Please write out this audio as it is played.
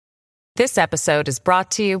This episode is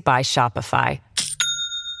brought to you by Shopify.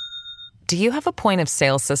 Do you have a point of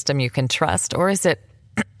sale system you can trust, or is it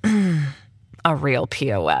a real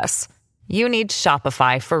POS? You need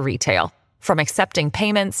Shopify for retail. From accepting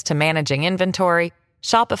payments to managing inventory,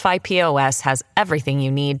 Shopify POS has everything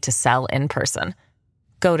you need to sell in person.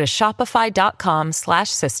 Go to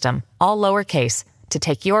shopify.com/system, all lowercase, to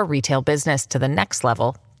take your retail business to the next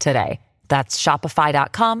level today. That's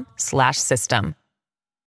shopify.com/system.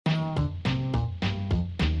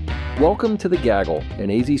 Welcome to The Gaggle, an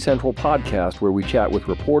AZ Central podcast where we chat with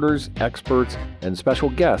reporters, experts, and special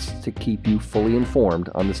guests to keep you fully informed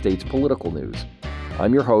on the state's political news.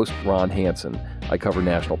 I'm your host, Ron Hansen. I cover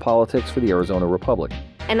national politics for the Arizona Republic.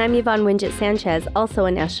 And I'm Yvonne Wingett-Sanchez, also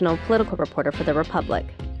a national political reporter for the Republic.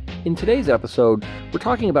 In today's episode, we're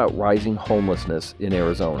talking about rising homelessness in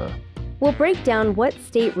Arizona. We'll break down what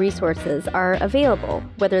state resources are available,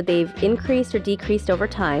 whether they've increased or decreased over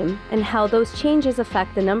time, and how those changes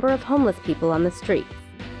affect the number of homeless people on the streets.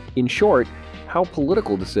 In short, how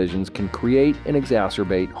political decisions can create and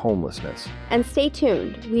exacerbate homelessness. And stay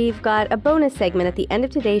tuned. We've got a bonus segment at the end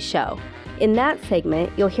of today's show. In that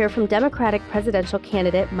segment, you'll hear from Democratic presidential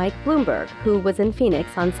candidate Mike Bloomberg, who was in Phoenix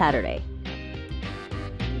on Saturday.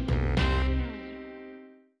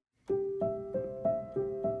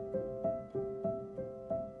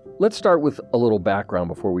 Let's start with a little background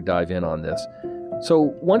before we dive in on this.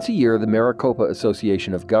 So, once a year, the Maricopa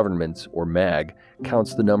Association of Governments, or MAG,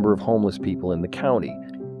 counts the number of homeless people in the county.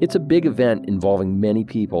 It's a big event involving many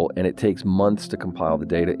people, and it takes months to compile the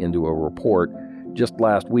data into a report. Just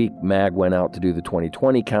last week, MAG went out to do the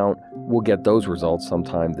 2020 count. We'll get those results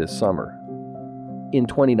sometime this summer. In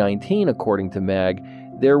 2019, according to MAG,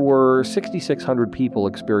 there were 6,600 people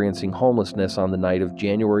experiencing homelessness on the night of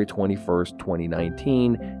January 21st,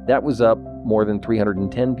 2019. That was up more than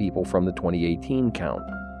 310 people from the 2018 count.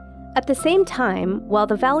 At the same time, while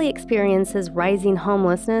the Valley experiences rising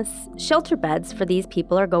homelessness, shelter beds for these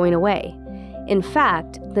people are going away. In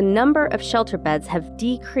fact, the number of shelter beds have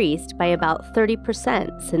decreased by about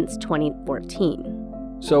 30% since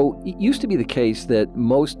 2014. So it used to be the case that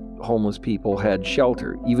most homeless people had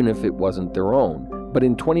shelter, even if it wasn't their own. But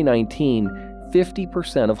in 2019,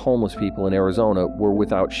 50% of homeless people in Arizona were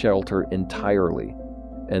without shelter entirely.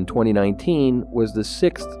 And 2019 was the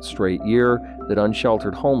sixth straight year that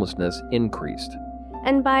unsheltered homelessness increased.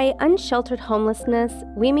 And by unsheltered homelessness,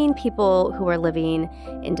 we mean people who are living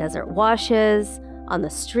in desert washes, on the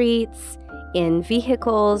streets, in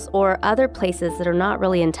vehicles, or other places that are not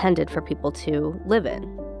really intended for people to live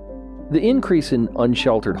in. The increase in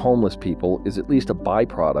unsheltered homeless people is at least a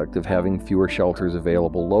byproduct of having fewer shelters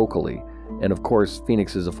available locally. And of course,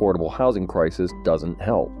 Phoenix's affordable housing crisis doesn't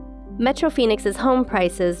help. Metro Phoenix's home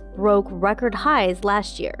prices broke record highs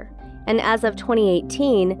last year. And as of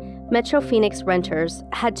 2018, Metro Phoenix renters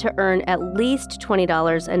had to earn at least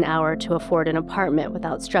 $20 an hour to afford an apartment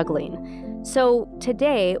without struggling. So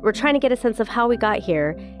today, we're trying to get a sense of how we got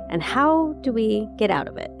here and how do we get out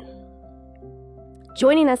of it.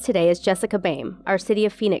 Joining us today is Jessica Boehm, our City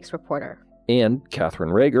of Phoenix reporter. And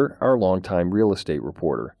Catherine Rager, our longtime real estate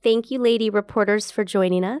reporter. Thank you, lady reporters, for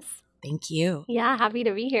joining us. Thank you. Yeah, happy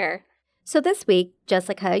to be here. So this week,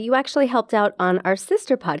 Jessica, you actually helped out on our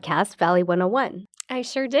sister podcast, Valley 101. I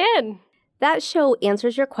sure did. That show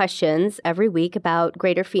answers your questions every week about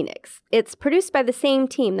Greater Phoenix. It's produced by the same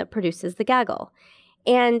team that produces The Gaggle.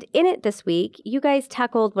 And in it this week, you guys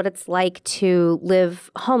tackled what it's like to live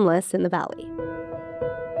homeless in the Valley.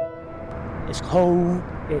 It's cold,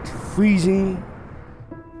 it's freezing.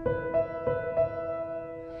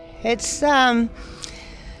 It's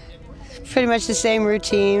pretty much the same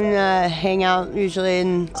routine. Hang out usually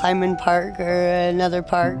in Kleinman Park or another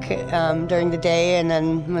park during the day, and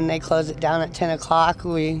then when they close it down at 10 o'clock,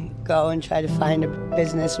 we go and try to find a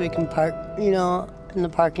business we can park, in the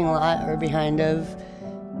parking lot or behind of.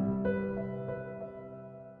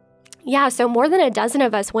 Yeah, so more than a dozen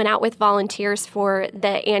of us went out with volunteers for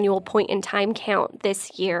the annual point-in-time count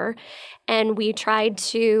this year, and we tried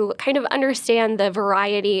to kind of understand the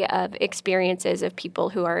variety of experiences of people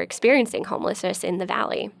who are experiencing homelessness in the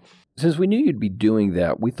Valley. Since we knew you'd be doing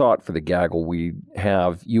that, we thought for the Gaggle we'd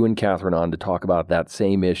have you and Catherine on to talk about that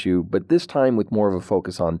same issue, but this time with more of a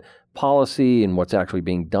focus on policy and what's actually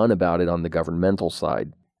being done about it on the governmental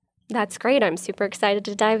side. That's great. I'm super excited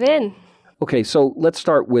to dive in. Okay, so let's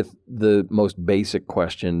start with the most basic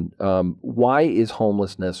question. Why is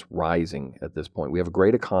homelessness rising at this point? We have a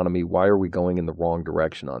great economy. Why are we going in the wrong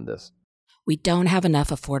direction on this? We don't have enough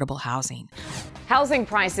affordable housing. Housing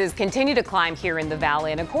prices continue to climb here in the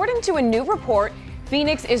Valley, and according to a new report,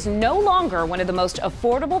 Phoenix is no longer one of the most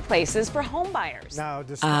affordable places for home buyers.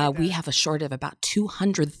 We have a short of about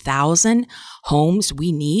 200,000 homes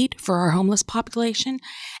we need for our homeless population.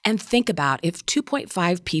 And think about if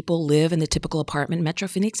 2.5 people live in the typical apartment in Metro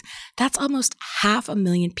Phoenix, that's almost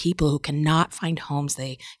 500,000 people who cannot find homes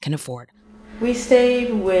they can afford. We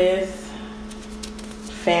stayed with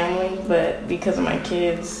family, but because of my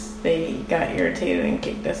kids, they got irritated and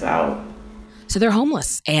kicked us out. So they're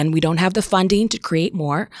homeless, and we don't have the funding to create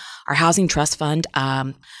more. Our housing trust fund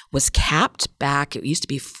was capped back. It used to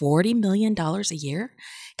be $40 million a year.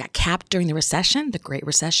 Got capped during the recession, the Great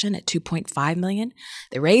Recession, at $2.5 million.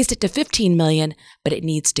 They raised it to $15 million, but it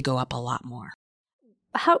needs to go up a lot more.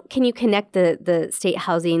 How can you connect the State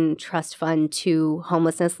Housing Trust Fund to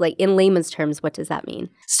homelessness? Like, in layman's terms, what does that mean?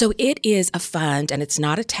 So it is a fund, and it's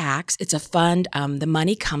not a tax. It's a fund. The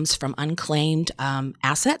money comes from unclaimed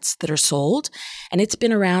assets that are sold, and it's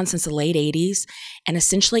been around since the late 80s. And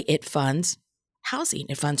essentially, it funds housing.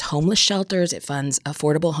 It funds homeless shelters. It funds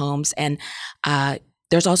affordable homes. And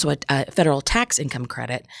there's also a federal tax income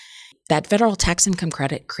credit. That federal tax income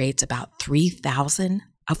credit creates about 3,000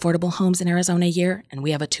 affordable homes in Arizona a year, and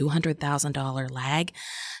we have a $200,000 lag.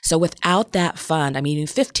 So without that fund, I mean,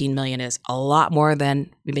 $15 million is a lot more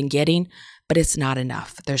than we've been getting, but it's not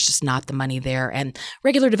enough. There's just not the money there. And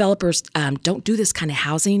regular developers don't do this kind of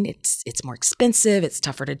housing. It's more expensive. It's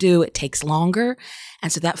tougher to do. It takes longer.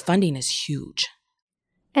 And so that funding is huge.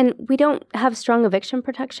 And we don't have strong eviction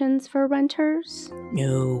protections for renters?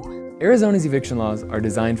 No. Arizona's eviction laws are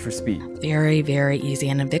designed for speed. Very, very easy.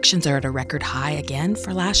 And evictions are at a record high again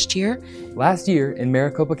for last year. Last year, in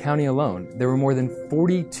Maricopa County alone, there were more than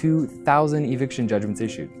 42,000 eviction judgments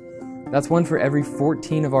issued. That's one for every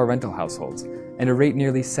 14 of our rental households, and a rate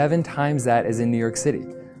nearly 7 times that as in New York City,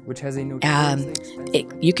 which has a notoriously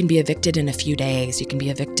you can be evicted in a few days. You can be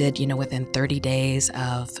evicted, within 30 days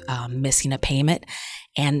of missing a payment.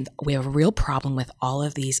 And we have a real problem with all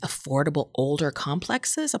of these affordable older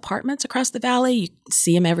complexes, apartments across the valley. You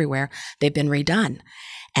see them everywhere. They've been redone,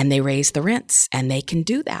 and they raise the rents, and they can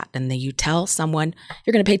do that. And then you tell someone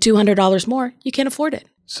you're going to pay $200 more, you can't afford it.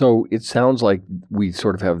 So it sounds like we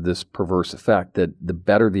sort of have this perverse effect that the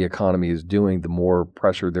better the economy is doing, the more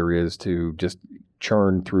pressure there is to just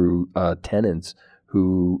churn through tenants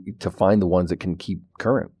to find the ones that can keep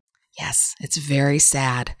current. Yes, it's very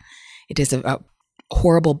sad. It is a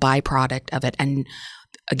horrible byproduct of it. And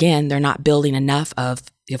again, they're not building enough of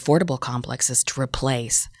the affordable complexes to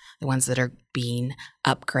replace the ones that are being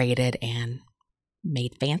upgraded and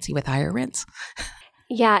made fancy with higher rents.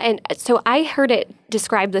 Yeah, and so I heard it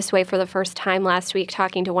described this way for the first time last week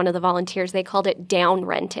talking to one of the volunteers. They called it down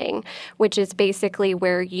renting, which is basically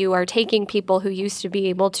where you are taking people who used to be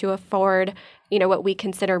able to afford, what we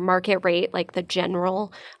consider market rate, like the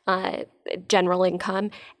general income,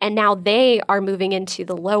 and now they are moving into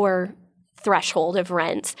the lower threshold of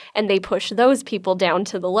rents, and they push those people down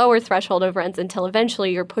to the lower threshold of rents until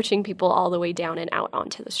eventually you're pushing people all the way down and out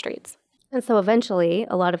onto the streets. And so eventually,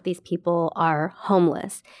 a lot of these people are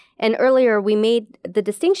homeless. And earlier, we made the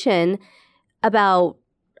distinction about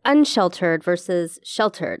unsheltered versus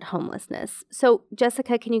sheltered homelessness. So,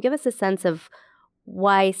 Jessica, can you give us a sense of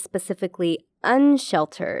why specifically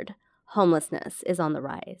unsheltered homelessness is on the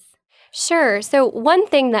rise? Sure. So one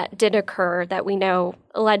thing that did occur that we know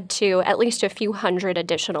led to at least a few hundred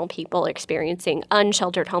additional people experiencing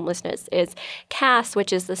unsheltered homelessness is CAS,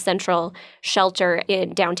 which is the central shelter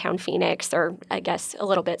in downtown Phoenix, or I guess a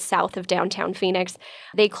little bit south of downtown Phoenix.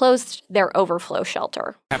 They closed their overflow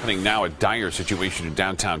shelter. Happening now, a dire situation in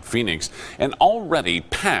downtown Phoenix. An already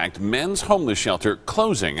packed men's homeless shelter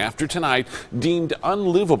closing after tonight deemed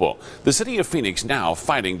unlivable. The city of Phoenix now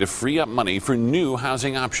fighting to free up money for new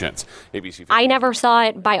housing options. I never saw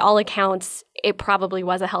it. By all accounts, it probably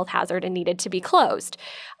was a health hazard and needed to be closed.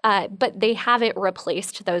 But they haven't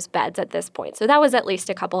replaced those beds at this point. So that was at least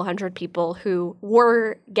a couple hundred people who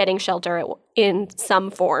were getting shelter in some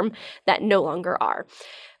form that no longer are.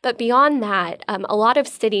 But beyond that, a lot of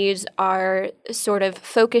cities are sort of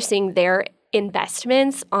focusing their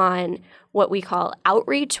investments on what we call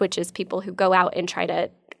outreach, which is people who go out and try to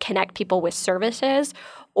connect people with services,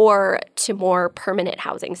 or to more permanent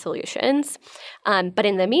housing solutions. But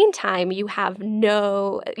in the meantime, you have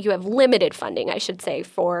limited funding, I should say,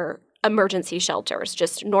 for emergency shelters,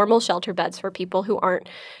 just normal shelter beds for people who aren't,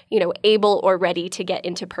 able or ready to get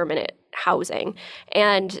into permanent housing.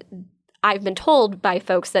 And I've been told by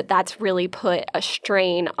folks that that's really put a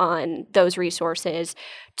strain on those resources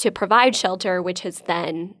to provide shelter, which has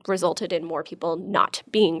then resulted in more people not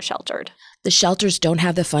being sheltered. The shelters don't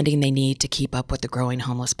have the funding they need to keep up with the growing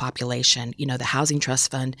homeless population. The Housing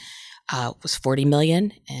Trust Fund was $40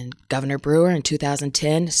 million, and Governor Brewer in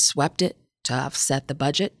 2010 swept it to offset the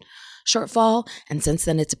budget shortfall. And since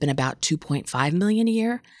then, it's been about $2.5 million a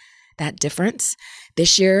year. That difference.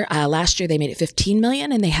 This year, last year, they made it $15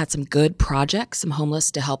 million, and they had some good projects, some homeless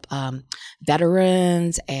to help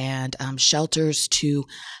veterans and shelters to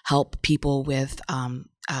help people with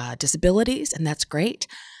disabilities, and that's great,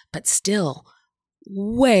 but still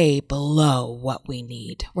way below what we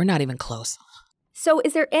need. We're not even close. So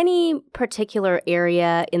is there any particular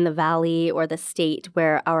area in the valley or the state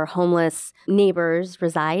where our homeless neighbors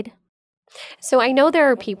reside? So I know there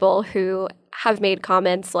are people who have made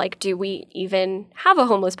comments like, do we even have a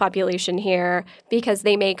homeless population here? Because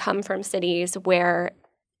they may come from cities where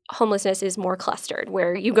homelessness is more clustered,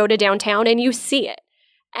 where you go to downtown and you see it.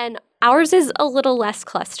 And ours is a little less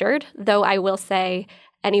clustered, though I will say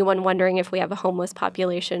anyone wondering if we have a homeless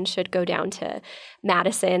population should go down to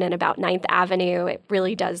Madison and about 9th Avenue. It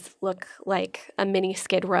really does look like a mini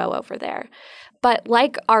Skid Row over there. But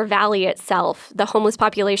like our valley itself, the homeless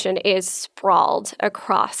population is sprawled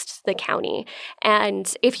across the county.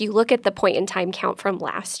 And if you look at the point-in-time count from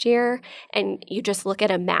last year and you just look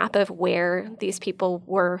at a map of where these people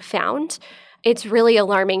were found, it's really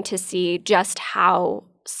alarming to see just how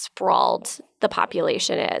sprawled the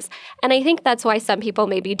population is. And I think that's why some people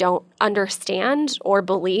maybe don't understand or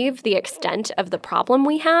believe the extent of the problem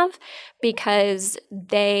we have, because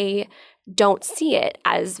they don't see it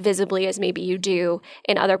as visibly as maybe you do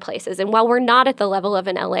in other places. And while we're not at the level of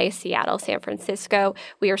an LA, Seattle, San Francisco,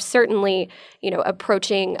 we are certainly,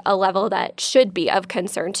 approaching a level that should be of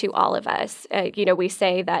concern to all of us. We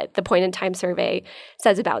say that the point-in-time survey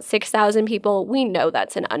says about 6,000 people. We know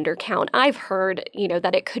that's an undercount. I've heard,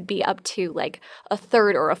 that it could be up to like a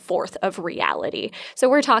third or a fourth of reality. So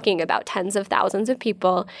we're talking about tens of thousands of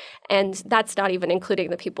people, and that's not even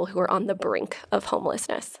including the people who are on the brink of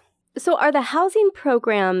homelessness. So are the housing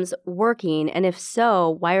programs working? And if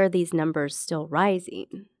so, why are these numbers still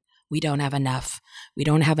rising? We don't have enough. We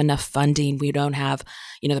don't have enough funding. We don't have,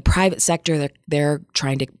 the private sector, they're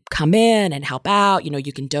trying to come in and help out.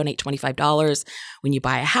 You can donate $25 when you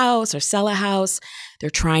buy a house or sell a house. They're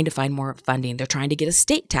trying to find more funding. They're trying to get a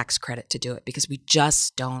state tax credit to do it because we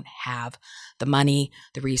just don't have the money,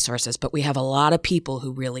 the resources. But we have a lot of people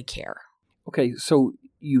who really care. Okay, so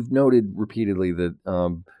you've noted repeatedly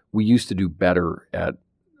that we used to do better at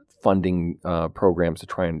funding programs to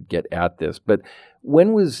try and get at this. But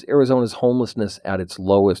when was Arizona's homelessness at its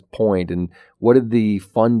lowest point, and what did the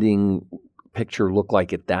funding picture look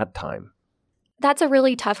like at that time? That's a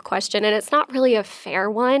really tough question, and it's not really a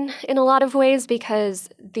fair one in a lot of ways because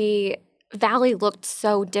the valley looked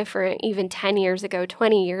so different even 10 years ago,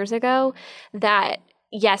 20 years ago, that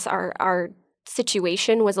yes, our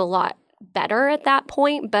situation was a lot better at that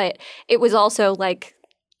point, but it was also like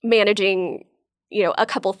managing, a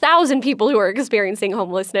couple thousand people who are experiencing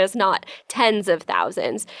homelessness, not tens of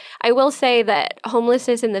thousands. I will say that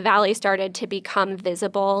homelessness in the valley started to become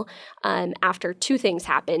visible after two things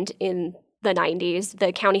happened in the 90s.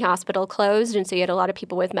 The county hospital closed, and so you had a lot of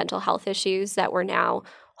people with mental health issues that were now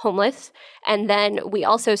homeless. And then we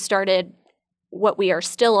also started what we are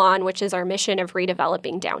still on, which is our mission of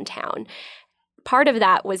redeveloping downtown. Part of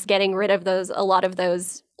that was getting rid of a lot of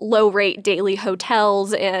those low-rate daily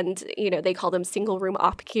hotels, and they call them single-room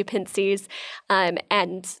occupancies,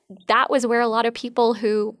 and that was where a lot of people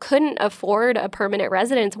who couldn't afford a permanent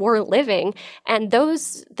residence were living, and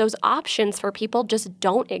those options for people just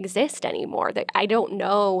don't exist anymore. I don't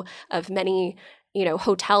know of many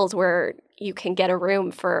hotels where you can get a room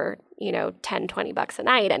for $10, $20 a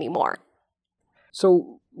night anymore.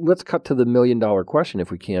 So let's cut to the million-dollar question,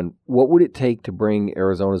 if we can. What would it take to bring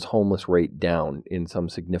Arizona's homeless rate down in some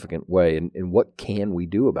significant way, and what can we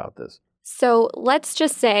do about this? So let's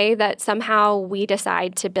just say that somehow we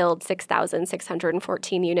decide to build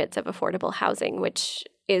 6,614 units of affordable housing, which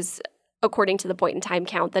is, according to the point-in-time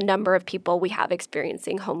count, the number of people we have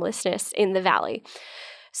experiencing homelessness in the valley.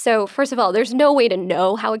 So first of all, there's no way to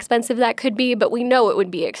know how expensive that could be, but we know it would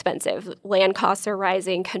be expensive. Land costs are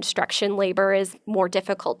rising. Construction labor is more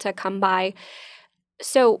difficult to come by.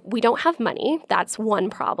 So we don't have money. That's one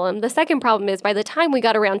problem. The second problem is by the time we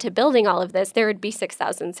got around to building all of this, there would be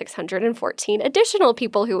 6,614 additional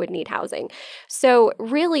people who would need housing. So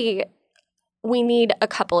really, we need a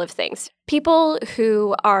couple of things. People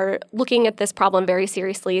who are looking at this problem very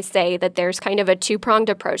seriously say that there's kind of a two-pronged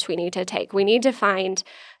approach we need to take. We need to find,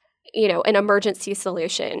 an emergency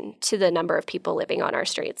solution to the number of people living on our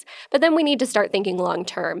streets. But then we need to start thinking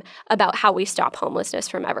long-term about how we stop homelessness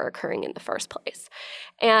from ever occurring in the first place.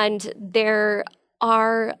 And there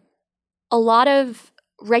are a lot of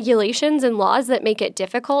regulations and laws that make it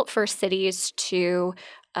difficult for cities to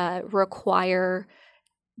require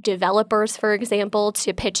developers, for example,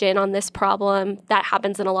 to pitch in on this problem. That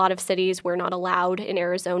happens in a lot of cities. We're not allowed in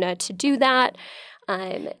Arizona to do that.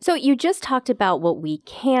 So you just talked about what we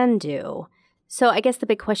can do. So I guess the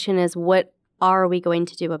big question is, what are we going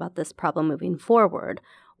to do about this problem moving forward?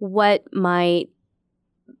 What might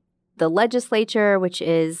the legislature, which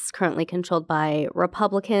is currently controlled by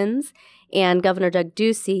Republicans, and Governor Doug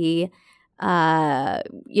Ducey,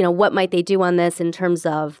 what might they do on this in terms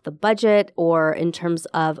of the budget or in terms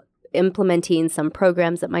of implementing some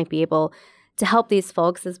programs that might be able to help these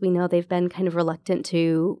folks? As we know, they've been kind of reluctant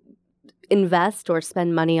to invest or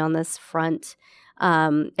spend money on this front,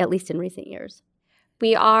 at least in recent years.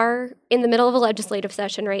 We are in the middle of a legislative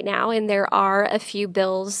session right now, and there are a few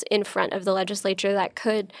bills in front of the legislature that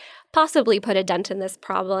could possibly put a dent in this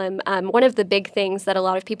problem. One of the big things that a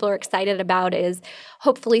lot of people are excited about is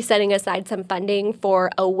hopefully setting aside some funding for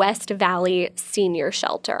a West Valley senior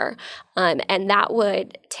shelter. And that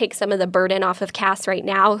would take some of the burden off of Cass right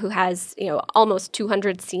now, who has almost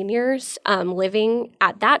 200 seniors living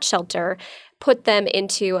at that shelter, put them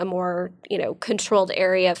into a more controlled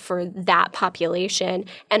area for that population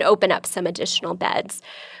and open up some additional beds.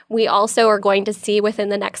 We also are going to see within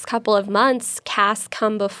the next couple of months Cass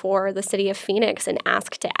come before the city of Phoenix and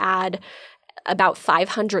ask to add about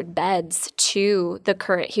 500 beds to the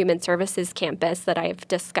current Human Services campus that I've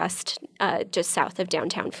discussed just south of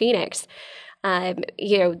downtown Phoenix.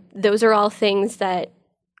 Those are all things that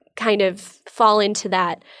kind of fall into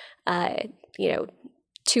that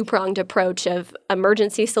two-pronged approach of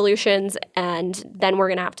emergency solutions, and then we're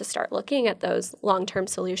going to have to start looking at those long-term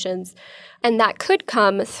solutions. And that could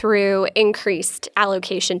come through increased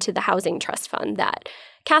allocation to the Housing Trust Fund that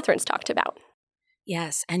Catherine's talked about.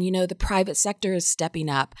 Yes, and the private sector is stepping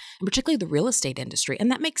up, and particularly the real estate industry,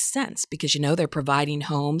 and that makes sense because they're providing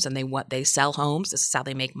homes and they sell homes. This is how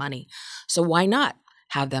they make money. So why not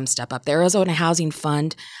have them step up? The Arizona Housing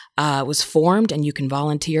Fund was formed, and you can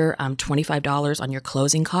volunteer $25 on your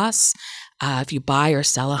closing costs. If you buy or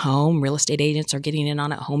sell a home, real estate agents are getting in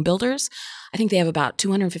on it, home builders. I think they have about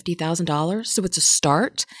 $250,000, so it's a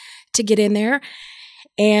start to get in there.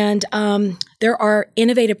 And there are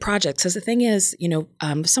innovative projects. Because the thing is,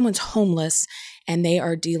 if someone's homeless and they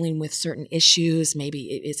are dealing with certain issues,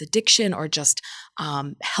 maybe it's addiction or just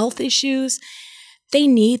health issues, they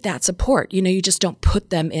need that support. You just don't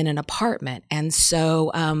put them in an apartment. And so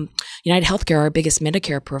United Healthcare, our biggest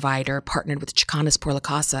Medicare provider, partnered with Chicanas Por La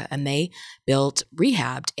Casa, and they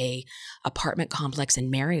rehabbed a apartment complex in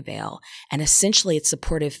Maryvale. And essentially it's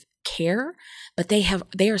supportive care, but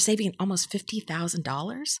they are saving almost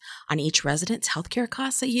 $50,000 on each resident's healthcare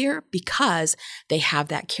costs a year because they have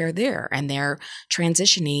that care there, and they're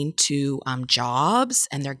transitioning to jobs,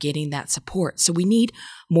 and they're getting that support. So we need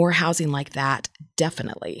more housing like that,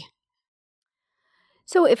 definitely.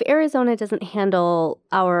 So if Arizona doesn't handle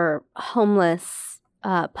our homeless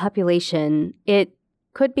population, it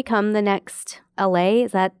could become the next LA.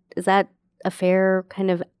 Is that a fair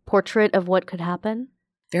kind of portrait of what could happen?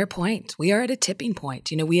 Fair point. We are at a tipping point.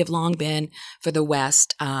 We have long been, for the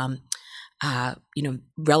West, relatively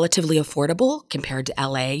affordable compared to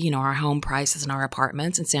LA, our home prices and our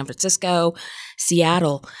apartments in San Francisco,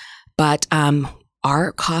 Seattle. But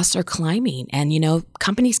our costs are climbing, and,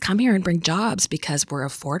 companies come here and bring jobs because we're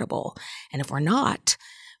affordable. And if we're not,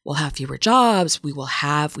 we'll have fewer jobs. We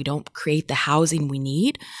don't create the housing we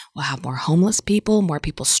need. We'll have more homeless people, more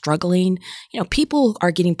people struggling. People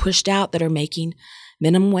are getting pushed out that are making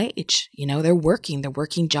minimum wage. They're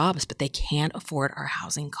working jobs, but they can't afford our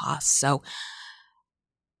housing costs. So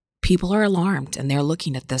people are alarmed, and they're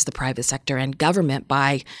looking at this, the private sector and government,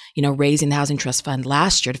 by, raising the Housing Trust Fund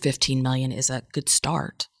last year to $15 million is a good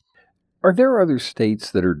start. Are there other states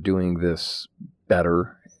that are doing this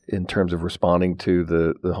better in terms of responding to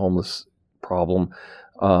the homeless problem?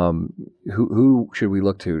 Who should we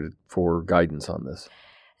look to for guidance on this?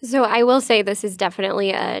 So I will say this is definitely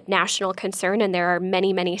a national concern, and there are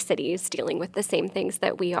many, many cities dealing with the same things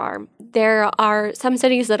that we are. There are some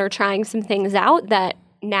cities that are trying some things out that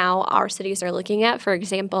now our cities are looking at. For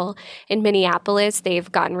example, in Minneapolis,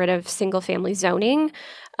 they've gotten rid of single-family zoning,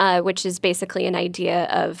 which is basically an idea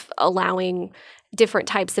of allowing different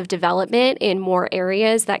types of development in more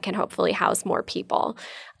areas that can hopefully house more people.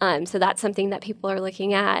 So that's something that people are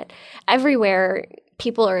looking at. Everywhere,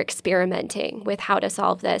 people are experimenting with how to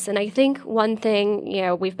solve this. And I think one thing,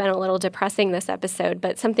 we've been a little depressing this episode,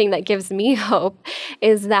 but something that gives me hope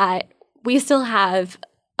is that we still have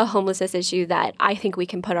a homelessness issue that I think we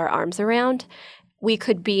can put our arms around. We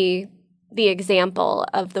could be the example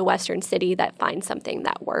of the Western city that finds something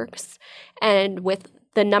that works. And with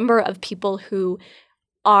the number of people who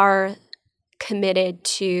are committed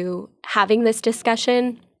to having this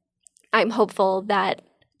discussion, I'm hopeful that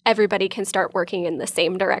everybody can start working in the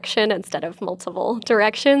same direction instead of multiple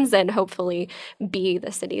directions and hopefully be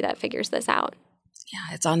the city that figures this out.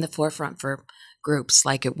 Yeah, it's on the forefront for groups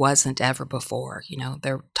like it wasn't ever before. You know,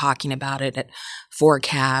 they're talking about it at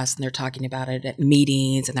forecasts and they're talking about it at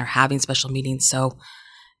meetings and they're having special meetings. So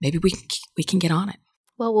maybe we can get on it.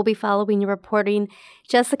 Well, we'll be following your reporting.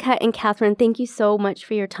 Jessica and Catherine, thank you so much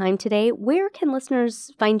for your time today. Where can listeners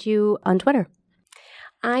find you on Twitter?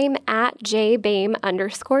 I'm at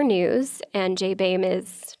jboehm_news, and jboehm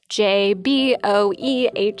is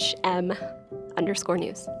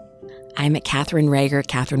JBOEHM_news. I'm at Catherine Rager,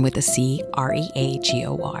 Catherine with a C,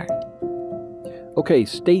 REAGOR. Okay,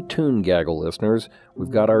 stay tuned, Gaggle listeners.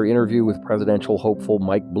 We've got our interview with presidential hopeful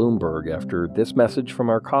Mike Bloomberg after this message from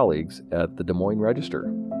our colleagues at the Des Moines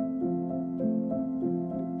Register.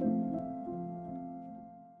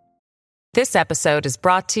 This episode is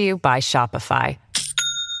brought to you by Shopify.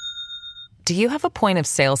 Do you have a point of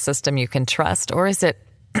sale system you can trust, or is it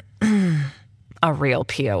a real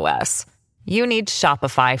POS? You need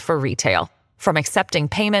Shopify for retail. From accepting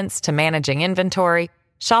payments to managing inventory,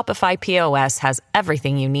 Shopify POS has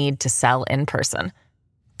everything you need to sell in person.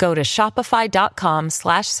 Go to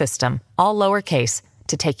shopify.com/system, all lowercase,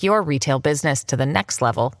 to take your retail business to the next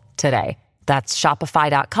level today. That's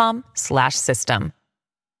shopify.com/system.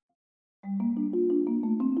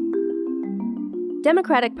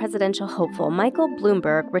 Democratic presidential hopeful Michael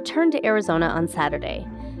Bloomberg returned to Arizona on Saturday.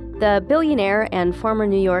 The billionaire and former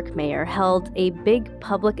New York mayor held a big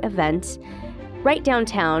public event right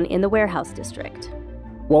downtown in the Warehouse District.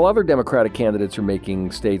 While other Democratic candidates are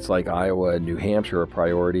making states like Iowa and New Hampshire a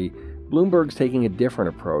priority, Bloomberg's taking a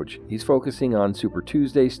different approach. He's focusing on Super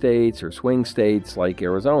Tuesday states or swing states like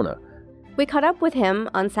Arizona. We caught up with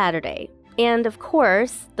him on Saturday. And of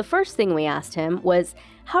course, the first thing we asked him was,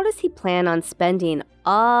 how does he plan on spending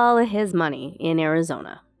all of his money in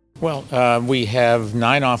Arizona? Well, we have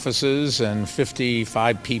 9 offices and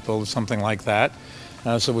 55 people, something like that.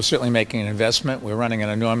 So we're certainly making an investment. We're running an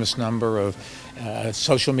enormous number of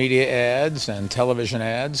social media ads and television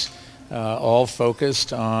ads, all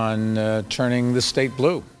focused on turning the state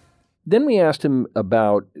blue. Then we asked him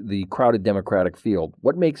about the crowded Democratic field.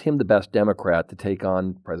 What makes him the best Democrat to take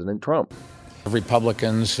on President Trump?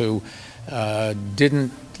 Republicans who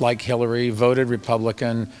didn't like Hillary, voted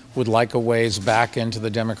Republican, would like a ways back into the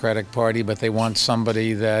Democratic Party, but they want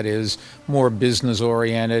somebody that is more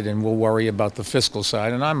business-oriented and will worry about the fiscal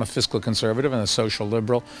side. And I'm a fiscal conservative and a social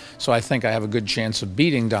liberal, so I think I have a good chance of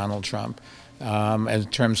beating Donald Trump. In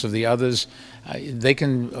terms of the others, they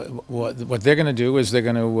can. What they're going to do is they're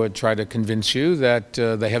going to try to convince you that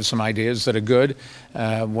they have some ideas that are good.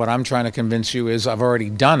 What I'm trying to convince you is I've already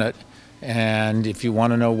done it. And if you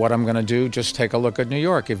want to know what I'm going to do, just take a look at New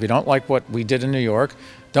York. If you don't like what we did in New York,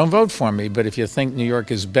 don't vote for me. But if you think New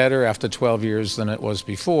York is better after 12 years than it was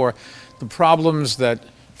before, the problems that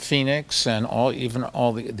Phoenix and all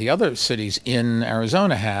the other cities in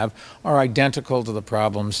Arizona have are identical to the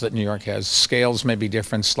problems that New York has. Scales may be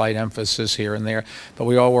different, slight emphasis here and there, but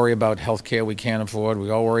we all worry about health care we can't afford. We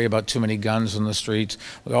all worry about too many guns in the streets.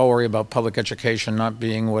 We all worry about public education not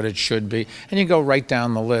being what it should be. And you go right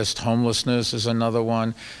down the list. Homelessness is another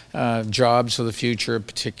one. Jobs of the future,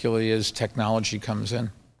 particularly as technology comes in.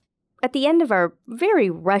 At the end of our very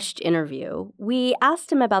rushed interview, we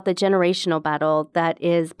asked him about the generational battle that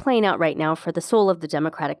is playing out right now for the soul of the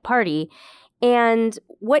Democratic Party and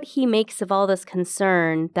what he makes of all this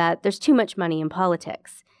concern that there's too much money in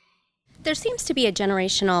politics. There seems to be a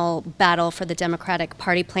generational battle for the Democratic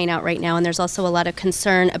Party playing out right now, and there's also a lot of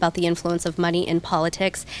concern about the influence of money in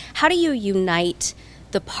politics. How do you unite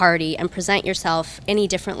the party and present yourself any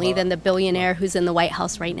differently than the billionaire who's in the White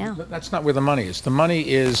House right now? That's not where the money is. The money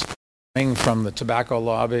is from the tobacco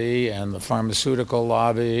lobby and the pharmaceutical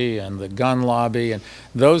lobby and the gun lobby and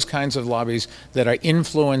those kinds of lobbies that are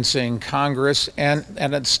influencing Congress and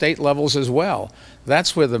at state levels as well.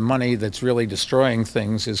 That's where the money that's really destroying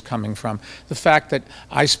things is coming from. The fact that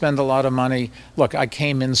I spend a lot of money, look, I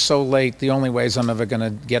came in so late, the only ways I'm ever going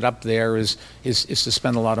to get up there is to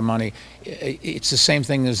spend a lot of money. It's the same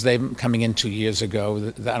thing as them coming in 2 years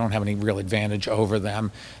ago. I don't have any real advantage over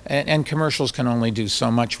them. And commercials can only do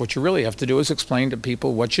so much. What you really have to do is explain to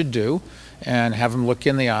people what you do and have them look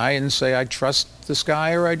in the eye and say, I trust this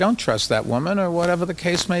guy or I don't trust that woman or whatever the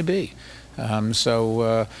case may be.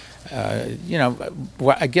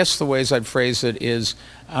 I guess the ways I'd phrase it is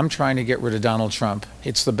I'm trying to get rid of Donald Trump.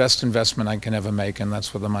 It's the best investment I can ever make, and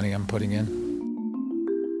that's where the money I'm putting in.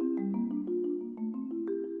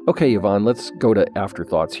 Okay, Yvonne, let's go to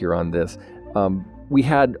afterthoughts here on this. We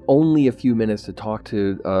had only a few minutes to talk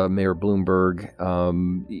to Mayor Bloomberg.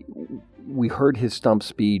 We heard his stump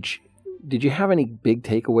speech. Did you have any big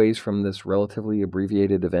takeaways from this relatively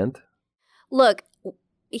abbreviated event? Look,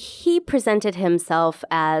 he presented himself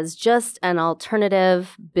as just an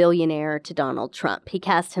alternative billionaire to Donald Trump. He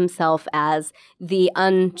cast himself as the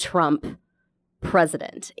un-Trump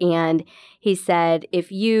president. And he said,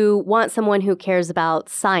 if you want someone who cares about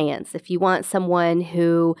science, if you want someone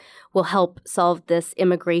who will help solve this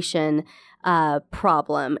immigration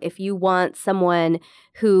problem, if you want someone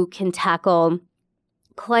who can tackle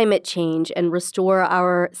climate change and restore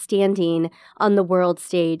our standing on the world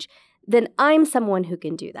stage, then I'm someone who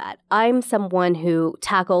can do that. I'm someone who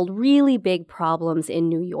tackled really big problems in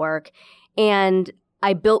New York, and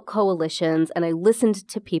I built coalitions and I listened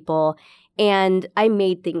to people and I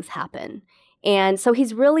made things happen. And so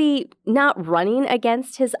he's really not running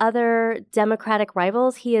against his other Democratic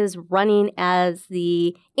rivals. He is running as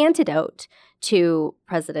the antidote to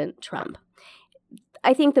President Trump.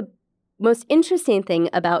 I think the most interesting thing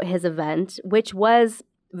about his event, which was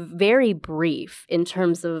very brief in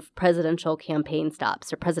terms of presidential campaign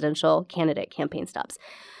stops or presidential candidate campaign stops,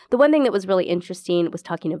 the one thing that was really interesting was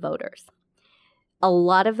talking to voters. A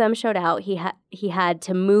lot of them showed out. He had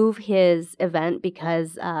to move his event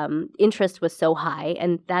because interest was so high,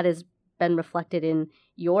 and that has been reflected in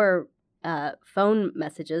your phone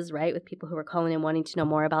messages, right, with people who were calling in wanting to know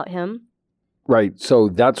more about him. Right. So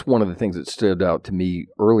that's one of the things that stood out to me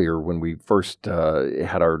earlier when we first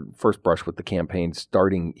had our first brush with the campaign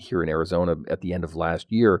starting here in Arizona at the end of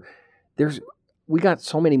last year. We got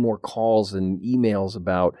so many more calls and emails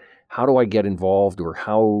about how do I get involved or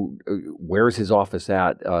where's his office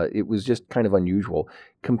at? It was just kind of unusual.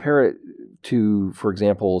 Compare it to, for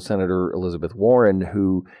example, Senator Elizabeth Warren,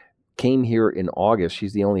 who came here in August.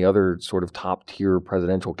 She's the only other sort of top-tier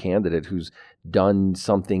presidential candidate who's done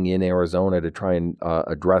something in Arizona to try and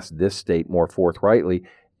address this state more forthrightly.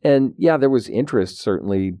 And yeah, there was interest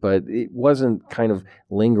certainly, but it wasn't kind of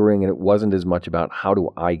lingering, and it wasn't as much about how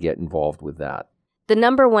do I get involved with that. The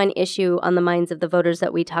number one issue on the minds of the voters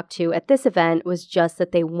that we talked to at this event was just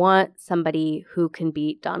that they want somebody who can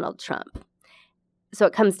beat Donald Trump. So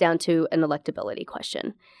it comes down to an electability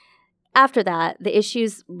question. After that, the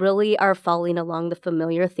issues really are falling along the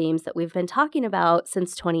familiar themes that we've been talking about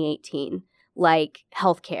since 2018, like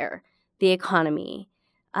healthcare, the economy,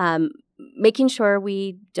 making sure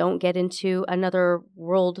we don't get into another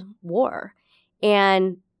world war.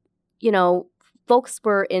 And, folks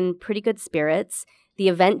were in pretty good spirits. The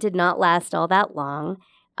event did not last all that long.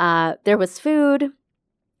 There was food.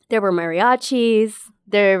 There were mariachis.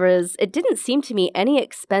 It didn't seem to me any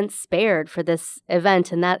expense spared for this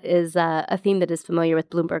event. And that is a theme that is familiar with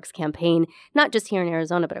Bloomberg's campaign, not just here in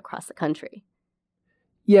Arizona, but across the country.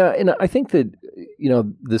 Yeah, and I think that,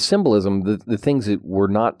 the symbolism, the things that were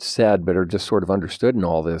not said but are just sort of understood in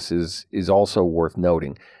all this is also worth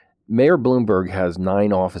noting. Mayor Bloomberg has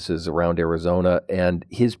 9 offices around Arizona, and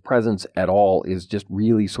his presence at all is just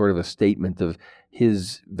really sort of a statement of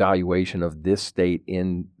his valuation of this state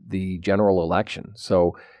in the general election.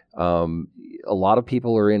 So a lot of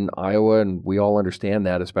people are in Iowa, and we all understand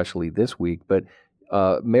that, especially this week. But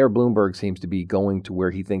Mayor Bloomberg seems to be going to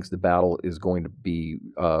where he thinks the battle is going to be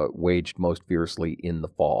waged most fiercely in the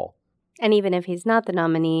fall. And even if he's not the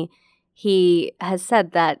nominee, he has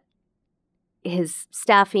said that his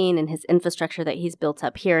staffing and his infrastructure that he's built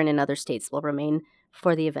up here and in other states will remain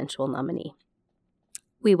for the eventual nominee.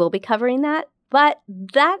 We will be covering that, but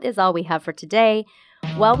that is all we have for today.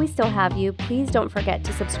 While we still have you, please don't forget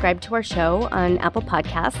to subscribe to our show on Apple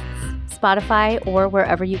Podcasts, Spotify, or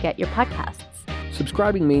wherever you get your podcasts.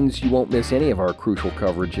 Subscribing means you won't miss any of our crucial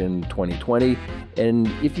coverage in 2020, and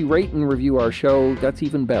if you rate and review our show, that's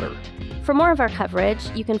even better. For more of our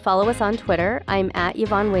coverage, you can follow us on Twitter. I'm at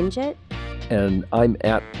Yvonne Winget. And I'm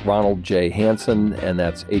at Ronald J. Hansen, and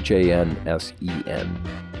that's Hansen.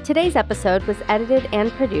 Today's episode was edited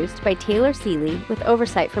and produced by Taylor Seeley with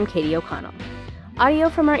oversight from Katie O'Connell. Audio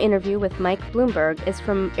from our interview with Mike Bloomberg is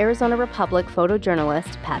from Arizona Republic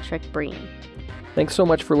photojournalist Patrick Breen. Thanks so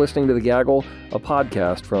much for listening to The Gaggle, a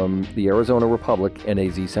podcast from the Arizona Republic and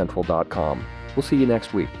azcentral.com. We'll see you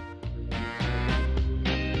next week.